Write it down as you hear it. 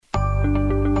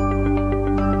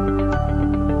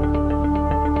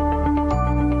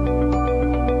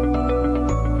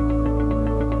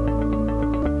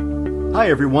Hi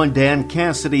everyone, Dan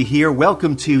Cassidy here.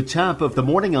 Welcome to Top of the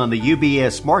Morning on the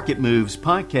UBS Market Moves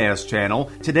podcast channel.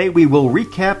 Today we will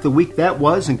recap the week that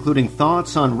was, including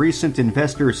thoughts on recent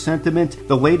investor sentiment,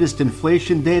 the latest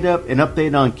inflation data, an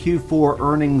update on Q4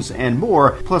 earnings, and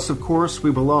more. Plus, of course, we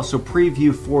will also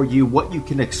preview for you what you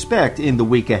can expect in the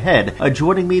week ahead.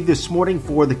 Joining me this morning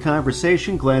for the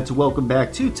conversation, glad to welcome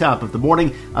back to Top of the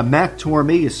Morning, Matt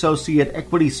Tormey, Associate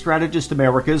Equity Strategist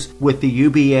Americas with the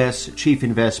UBS Chief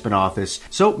Investment Office.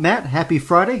 So, Matt, happy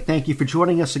Friday. Thank you for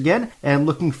joining us again and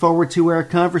looking forward to our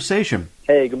conversation.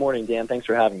 Hey, good morning, Dan. Thanks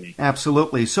for having me.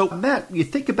 Absolutely. So, Matt, you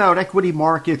think about equity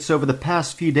markets over the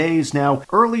past few days now.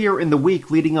 Earlier in the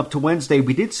week leading up to Wednesday,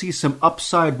 we did see some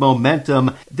upside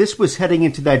momentum. This was heading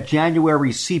into that January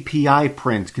CPI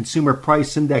print, Consumer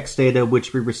Price Index data,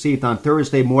 which we received on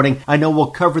Thursday morning. I know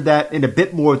we'll cover that in a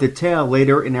bit more detail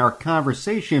later in our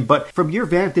conversation, but from your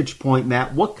vantage point,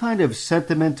 Matt, what kind of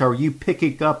sentiment are you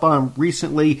picking up on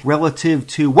recently relative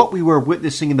to what we were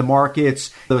witnessing in the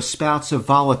markets, those spouts of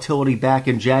volatility back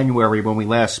in January when we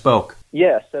last spoke?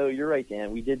 Yeah, so you're right,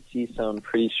 Dan. We did see some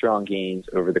pretty strong gains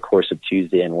over the course of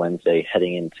Tuesday and Wednesday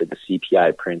heading into the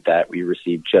CPI print that we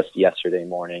received just yesterday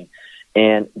morning.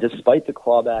 And despite the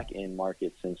clawback in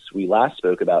markets since we last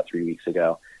spoke about 3 weeks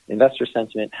ago, investor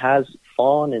sentiment has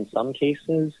fallen in some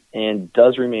cases and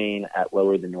does remain at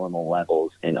lower than normal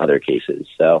levels in other cases.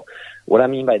 So what I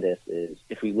mean by this is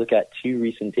if we look at two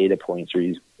recent data points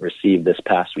we received this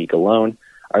past week alone,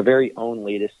 our very own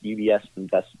latest UBS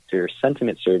Investor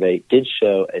Sentiment Survey did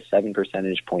show a 7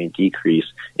 percentage point decrease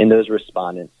in those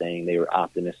respondents saying they were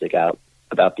optimistic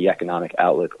about the economic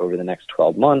outlook over the next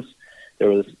 12 months. There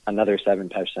was another 7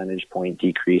 percentage point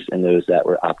decrease in those that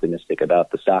were optimistic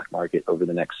about the stock market over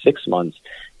the next 6 months.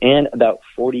 And about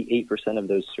 48% of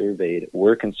those surveyed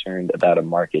were concerned about a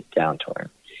market downturn.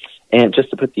 And just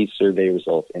to put these survey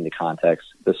results into context,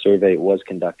 the survey was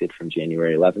conducted from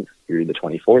January 11th through the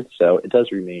 24th, so it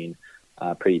does remain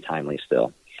pretty timely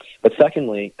still. But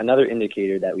secondly, another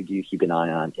indicator that we do keep an eye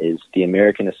on is the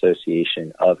American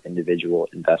Association of Individual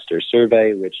Investors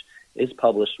survey, which is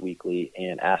published weekly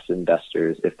and asks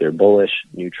investors if they're bullish,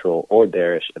 neutral, or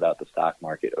bearish about the stock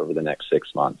market over the next 6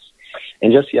 months.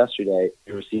 And just yesterday,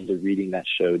 we received a reading that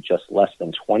showed just less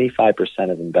than 25%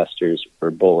 of investors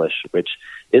were bullish, which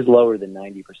is lower than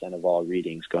 90% of all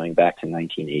readings going back to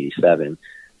 1987.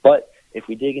 But if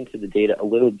we dig into the data a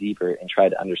little deeper and try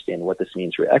to understand what this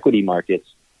means for equity markets,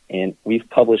 and we've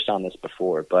published on this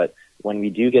before, but when we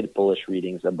do get bullish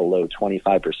readings of below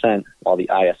 25%, while the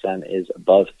ISM is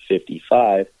above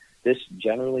 55, this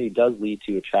generally does lead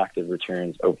to attractive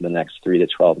returns over the next 3 to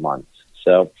 12 months.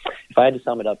 So if I had to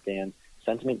sum it up, Dan,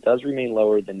 sentiment does remain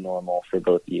lower than normal for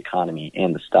both the economy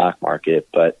and the stock market.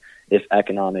 But if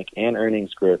economic and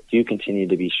earnings growth do continue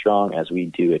to be strong, as we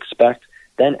do expect,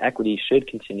 then equity should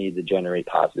continue to generate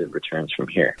positive returns from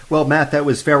here. Well, Matt, that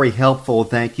was very helpful.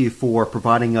 Thank you for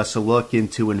providing us a look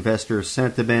into investor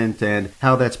sentiment and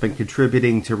how that's been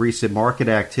contributing to recent market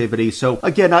activity. So,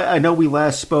 again, I know we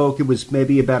last spoke, it was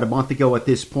maybe about a month ago at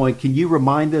this point. Can you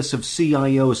remind us of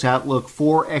CIO's outlook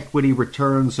for equity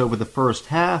returns over the first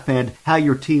half and how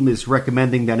your team is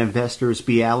recommending that investors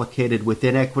be allocated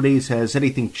within equities? Has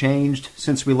anything changed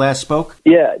since we last spoke?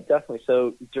 Yeah, definitely.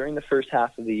 So during the first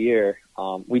half of the year,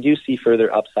 we do see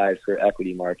further upside for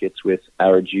equity markets with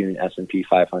our June S&P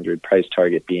 500 price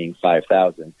target being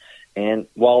 5,000. And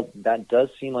while that does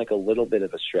seem like a little bit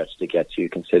of a stretch to get to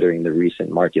considering the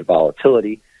recent market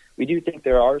volatility, we do think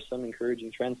there are some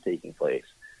encouraging trends taking place.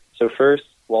 So first,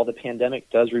 while the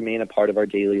pandemic does remain a part of our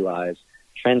daily lives,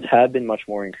 trends have been much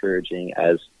more encouraging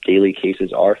as daily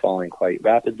cases are falling quite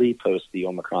rapidly post the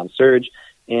Omicron surge,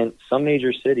 and some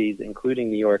major cities,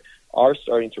 including New York, are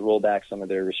starting to roll back some of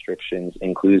their restrictions,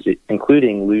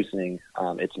 including loosening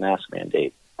its mask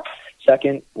mandate.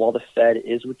 Second, while the Fed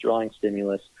is withdrawing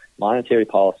stimulus, monetary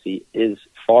policy is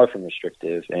far from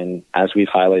restrictive, and as we've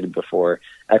highlighted before,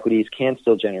 equities can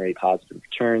still generate positive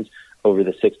returns over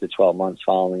the 6 to 12 months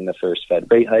following the first Fed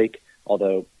rate hike,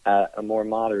 although at a more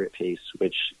moderate pace,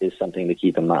 which is something to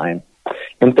keep in mind.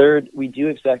 And third, we do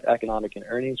expect economic and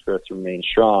earnings growth to remain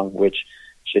strong, which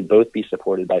should both be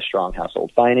supported by strong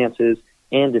household finances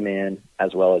and demand,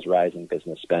 as well as rising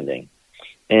business spending.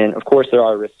 And of course, there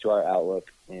are risks to our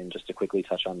outlook, and just to quickly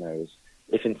touch on those,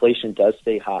 if inflation does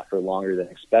stay hot for longer than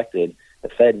expected, the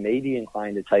Fed may be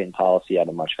inclined to tighten policy at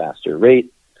a much faster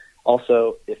rate.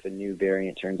 Also, if a new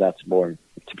variant turns out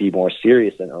to be more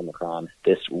serious than Omicron,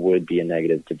 this would be a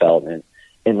negative development.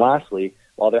 And lastly,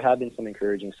 while there have been some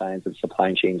encouraging signs of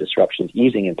supply chain disruptions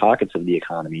easing in pockets of the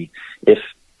economy, if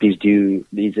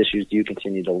these issues do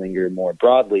continue to linger more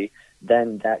broadly,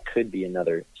 then that could be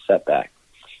another setback.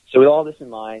 So with all this in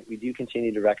mind, we do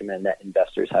continue to recommend that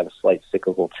investors have a slight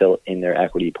cyclical tilt in their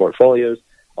equity portfolios,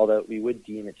 although we would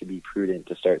deem it to be prudent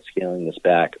to start scaling this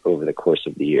back over the course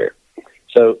of the year.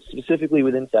 So specifically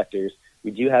within sectors,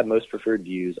 we do have most preferred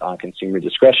views on consumer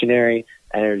discretionary,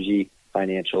 energy,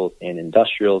 financials, and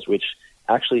industrials, which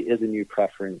actually is a new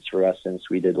preference for us since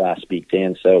we did last speak,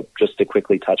 Dan. So just to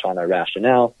quickly touch on our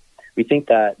rationale, we think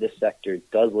that this sector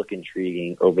does look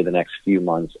intriguing over the next few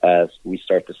months as we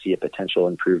start to see a potential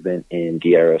improvement in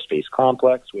the aerospace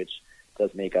complex, which does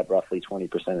make up roughly 20%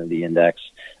 of the index,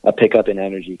 a pickup in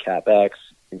energy capex,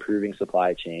 improving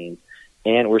supply chains,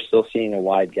 and we're still seeing a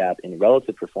wide gap in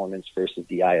relative performance versus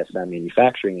the ISM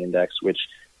manufacturing index, which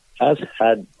has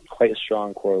had quite a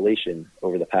strong correlation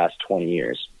over the past 20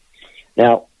 years.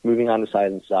 Now, moving on to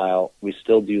size and style, we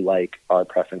still do like our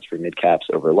preference for mid-caps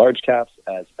over large caps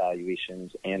as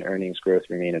valuations and earnings growth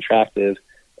remain attractive.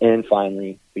 And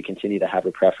finally, we continue to have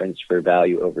a preference for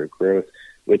value over growth,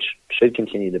 which should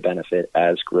continue to benefit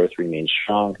as growth remains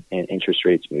strong and interest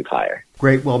rates move higher.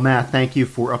 Great. Well, Matt, thank you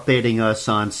for updating us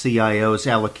on CIO's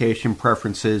allocation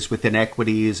preferences within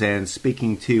equities and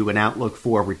speaking to an outlook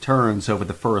for returns over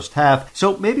the first half.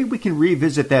 So maybe we can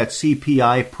revisit that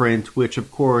CPI print, which,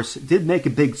 of course, did make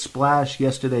a big splash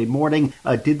yesterday morning,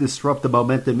 did disrupt the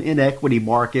momentum in equity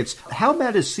markets. How,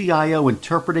 Matt, is CIO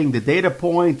interpreting the data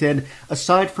point? And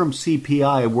aside from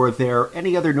CPI, were there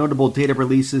any other notable data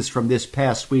releases from this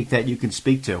past week that you can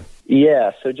speak to?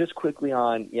 Yeah, so just quickly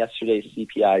on yesterday's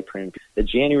CPI print, the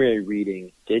January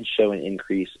reading did show an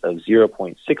increase of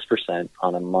 0.6%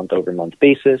 on a month-over-month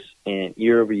basis, and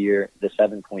year-over-year, the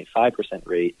 7.5%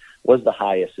 rate was the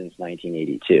highest since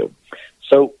 1982.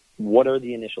 So what are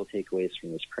the initial takeaways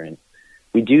from this print?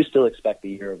 We do still expect the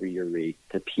year-over-year rate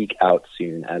to peak out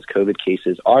soon as COVID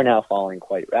cases are now falling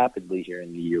quite rapidly here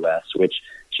in the U.S., which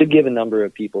should give a number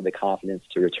of people the confidence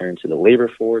to return to the labor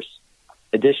force.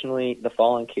 Additionally, the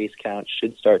fall in case count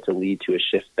should start to lead to a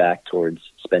shift back towards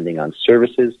spending on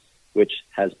services, which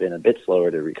has been a bit slower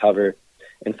to recover.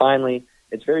 And finally,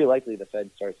 it's very likely the Fed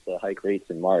starts to hike rates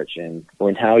in March, and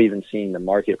we're now even seeing the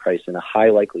market price in a high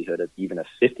likelihood of even a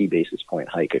 50 basis point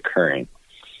hike occurring.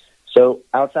 So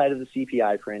outside of the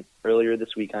CPI print, earlier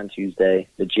this week on Tuesday,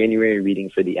 the January reading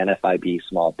for the NFIB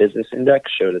Small Business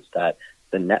Index showed us that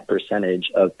the net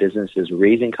percentage of businesses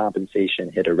raising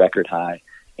compensation hit a record high,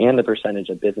 and the percentage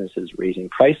of businesses raising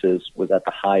prices was at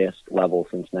the highest level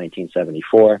since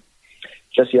 1974.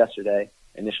 Just yesterday,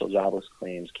 initial jobless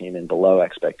claims came in below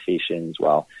expectations,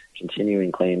 while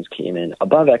continuing claims came in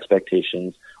above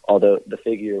expectations, although the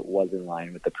figure was in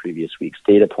line with the previous week's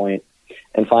data point.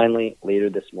 And finally, later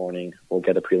this morning, we'll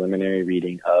get a preliminary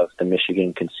reading of the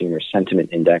Michigan Consumer Sentiment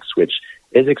Index, which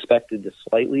is expected to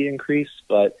slightly increase,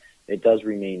 but it does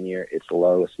remain near its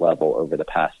lowest level over the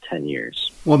past 10 years.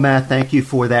 Well, Matt, thank you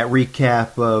for that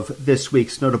recap of this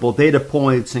week's notable data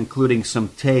points, including some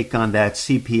take on that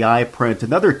CPI print.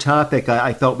 Another topic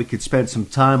I thought we could spend some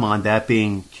time on, that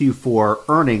being Q4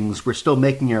 earnings. We're still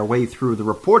making our way through the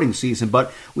reporting season,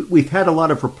 but we've had a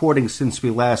lot of reporting since we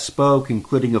last spoke,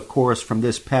 including, of course, from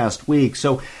this past week.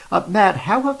 So, Matt,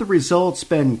 how have the results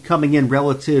been coming in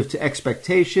relative to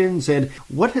expectations, and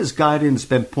what has guidance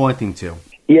been pointing to?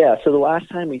 Yeah, so the last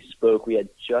time we spoke, we had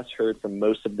just heard from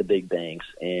most of the big banks,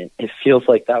 and it feels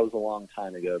like that was a long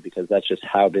time ago because that's just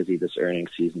how busy this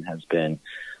earnings season has been.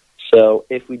 So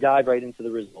if we dive right into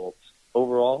the results,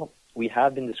 overall, we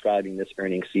have been describing this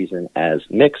earnings season as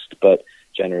mixed, but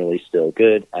generally still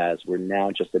good, as we're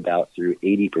now just about through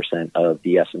 80% of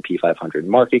the S&P 500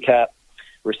 market cap.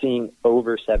 We're seeing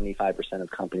over 75% of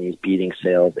companies beating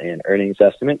sales and earnings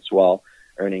estimates, while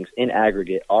earnings in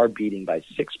aggregate are beating by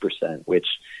 6%, which,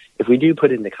 if we do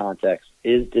put into context,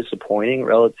 is disappointing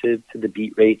relative to the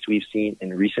beat rates we've seen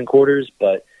in recent quarters.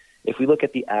 But if we look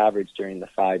at the average during the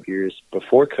 5 years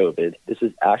before COVID, this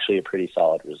is actually a pretty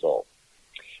solid result.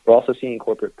 We're also seeing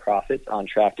corporate profits on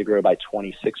track to grow by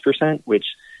 26%, which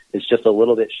is just a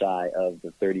little bit shy of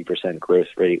the 30% growth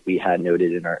rate we had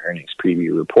noted in our earnings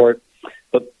preview report.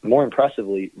 But more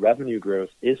impressively, revenue growth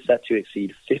is set to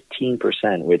exceed 15%,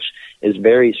 which is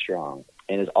very strong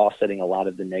and is offsetting a lot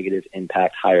of the negative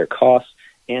impact higher costs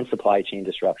and supply chain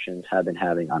disruptions have been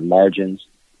having on margins.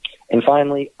 And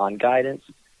finally, on guidance,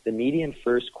 the median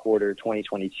first quarter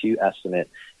 2022 estimate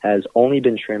has only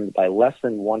been trimmed by less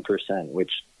than 1%,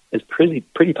 which is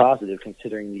pretty positive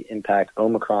considering the impact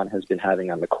Omicron has been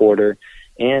having on the quarter,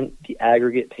 and the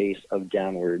aggregate pace of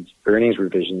downwards earnings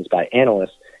revisions by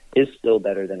analysts is still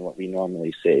better than what we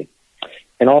normally see.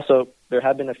 And also, there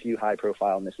have been a few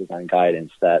high-profile misses on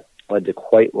guidance that led to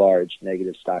quite large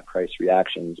negative stock price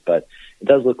reactions, but it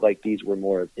does look like these were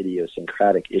more of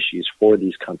idiosyncratic issues for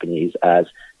these companies, as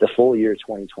the full year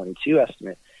 2022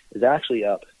 estimate is actually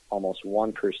up almost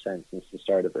 1% since the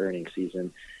start of earnings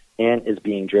season and is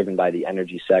being driven by the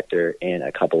energy sector and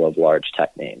a couple of large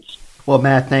tech names. Well,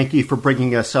 Matt, thank you for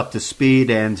bringing us up to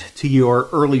speed. And to your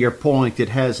earlier point, it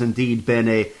has indeed been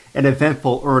an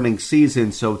eventful earnings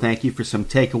season. So thank you for some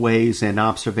takeaways and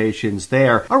observations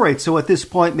there. All right. So at this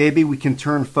point, maybe we can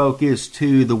turn focus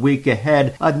to the week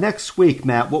ahead. Next week,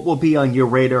 Matt, what will be on your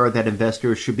radar that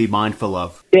investors should be mindful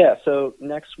of? Yeah. So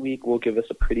next week will give us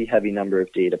a pretty heavy number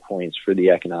of data points for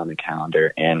the economic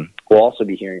calendar. And we'll also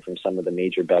be hearing from some of the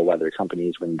major bellwether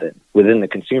companies within the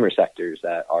consumer sectors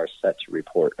that are set to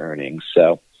report earnings.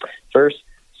 So first,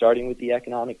 starting with the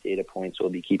economic data points we'll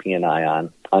be keeping an eye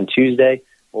on. On Tuesday,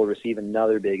 we'll receive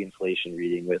another big inflation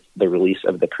reading with the release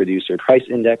of the Producer Price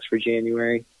Index for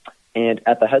January. And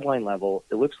at the headline level,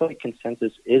 it looks like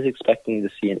consensus is expecting to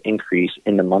see an increase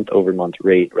in the month-over-month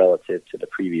rate relative to the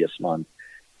previous month.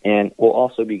 And we'll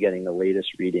also be getting the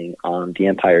latest reading on the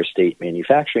Empire State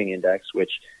Manufacturing Index,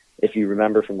 which, if you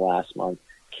remember from last month,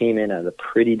 came in at a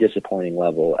pretty disappointing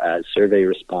level as survey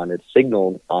respondents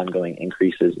signaled ongoing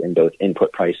increases in both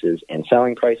input prices and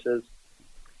selling prices.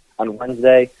 On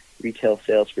Wednesday, retail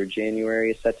sales for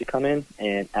January is set to come in,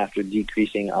 and after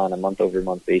decreasing on a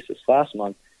month-over-month basis last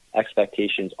month,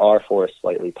 expectations are for a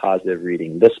slightly positive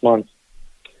reading this month.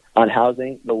 On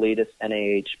housing, the latest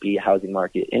NAHB Housing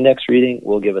Market Index reading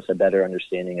will give us a better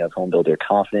understanding of home builder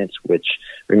confidence, which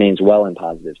remains well in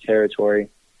positive territory.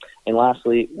 And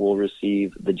lastly, we'll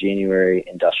receive the January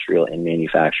industrial and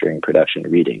manufacturing production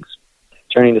readings.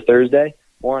 Turning to Thursday,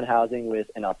 more on housing with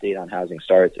an update on housing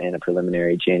starts and a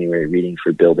preliminary January reading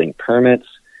for building permits.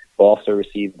 We'll also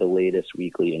receive the latest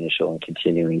weekly initial and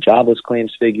continuing jobless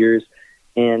claims figures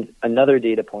and another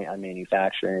data point on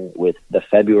manufacturing with the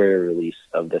February release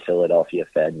of the Philadelphia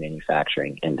Fed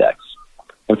Manufacturing Index.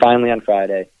 And finally, on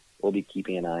Friday, we'll be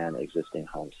keeping an eye on existing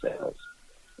home sales.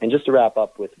 And just to wrap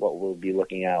up with what we'll be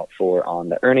looking out for on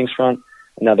the earnings front,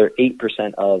 another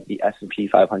 8% of the S&P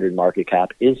 500 market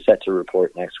cap is set to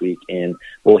report next week, and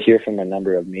we'll hear from a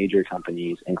number of major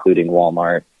companies, including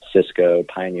Walmart, Cisco,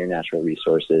 Pioneer Natural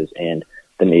Resources, and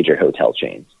the major hotel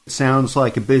chains. Sounds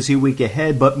like a busy week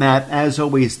ahead, but Matt, as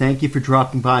always, thank you for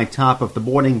dropping by top of the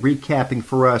morning, recapping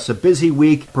for us a busy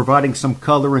week, providing some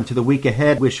color into the week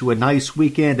ahead. Wish you a nice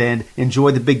weekend and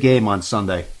enjoy the big game on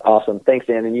Sunday. Awesome. Thanks,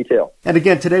 Dan, and you too. And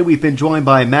again, today we've been joined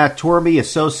by Matt Tormey,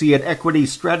 Associate Equity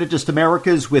Strategist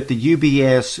Americas with the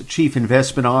UBS Chief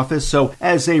Investment Office. So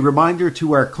as a reminder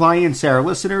to our clients, our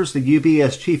listeners, the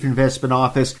UBS Chief Investment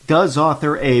Office does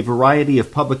author a variety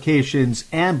of publications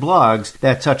and blogs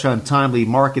that touch on timely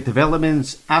market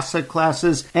developments, asset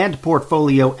classes, and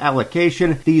portfolio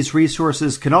allocation. These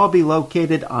resources can all be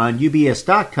located on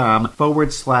ubs.com/CIO.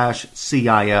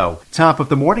 Top of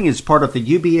the Morning is part of the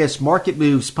UBS Market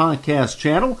Moves podcast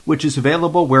channel, which is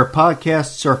available where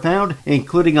podcasts are found,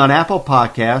 including on Apple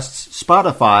Podcasts,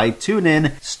 Spotify,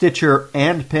 TuneIn, Stitcher,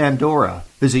 and Pandora.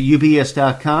 Visit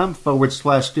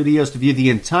ubs.com/studios to view the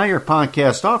entire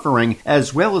podcast offering,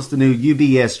 as well as the new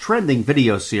UBS Trending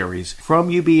video series.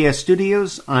 From UBS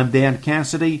Studios, I'm Dan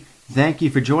Cassidy. Thank you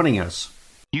for joining us.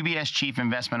 UBS Chief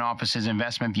Investment Office's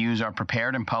investment views are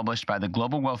prepared and published by the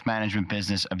global wealth management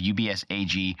business of UBS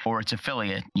AG or its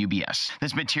affiliate, UBS.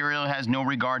 This material has no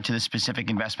regard to the specific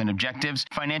investment objectives,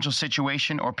 financial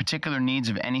situation, or particular needs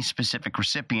of any specific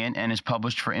recipient and is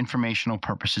published for informational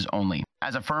purposes only.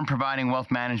 As a firm providing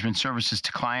wealth management services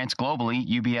to clients globally,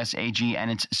 UBS AG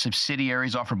and its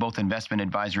subsidiaries offer both investment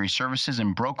advisory services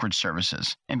and brokerage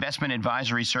services. Investment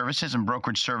advisory services and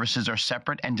brokerage services are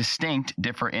separate and distinct,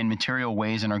 differ in material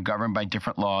ways, and are governed by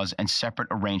different laws and separate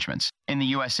arrangements. In the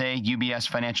USA, UBS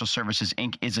Financial Services,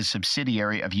 Inc. is a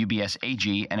subsidiary of UBS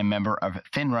AG and a member of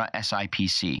FINRA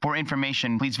SIPC. For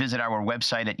information, please visit our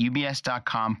website at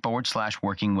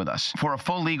ubs.com/working with us. For a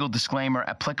full legal disclaimer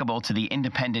applicable to the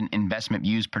independent investment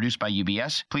views produced by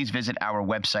UBS, please visit our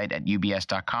website at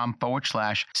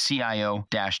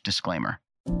ubs.com/CIO-disclaimer.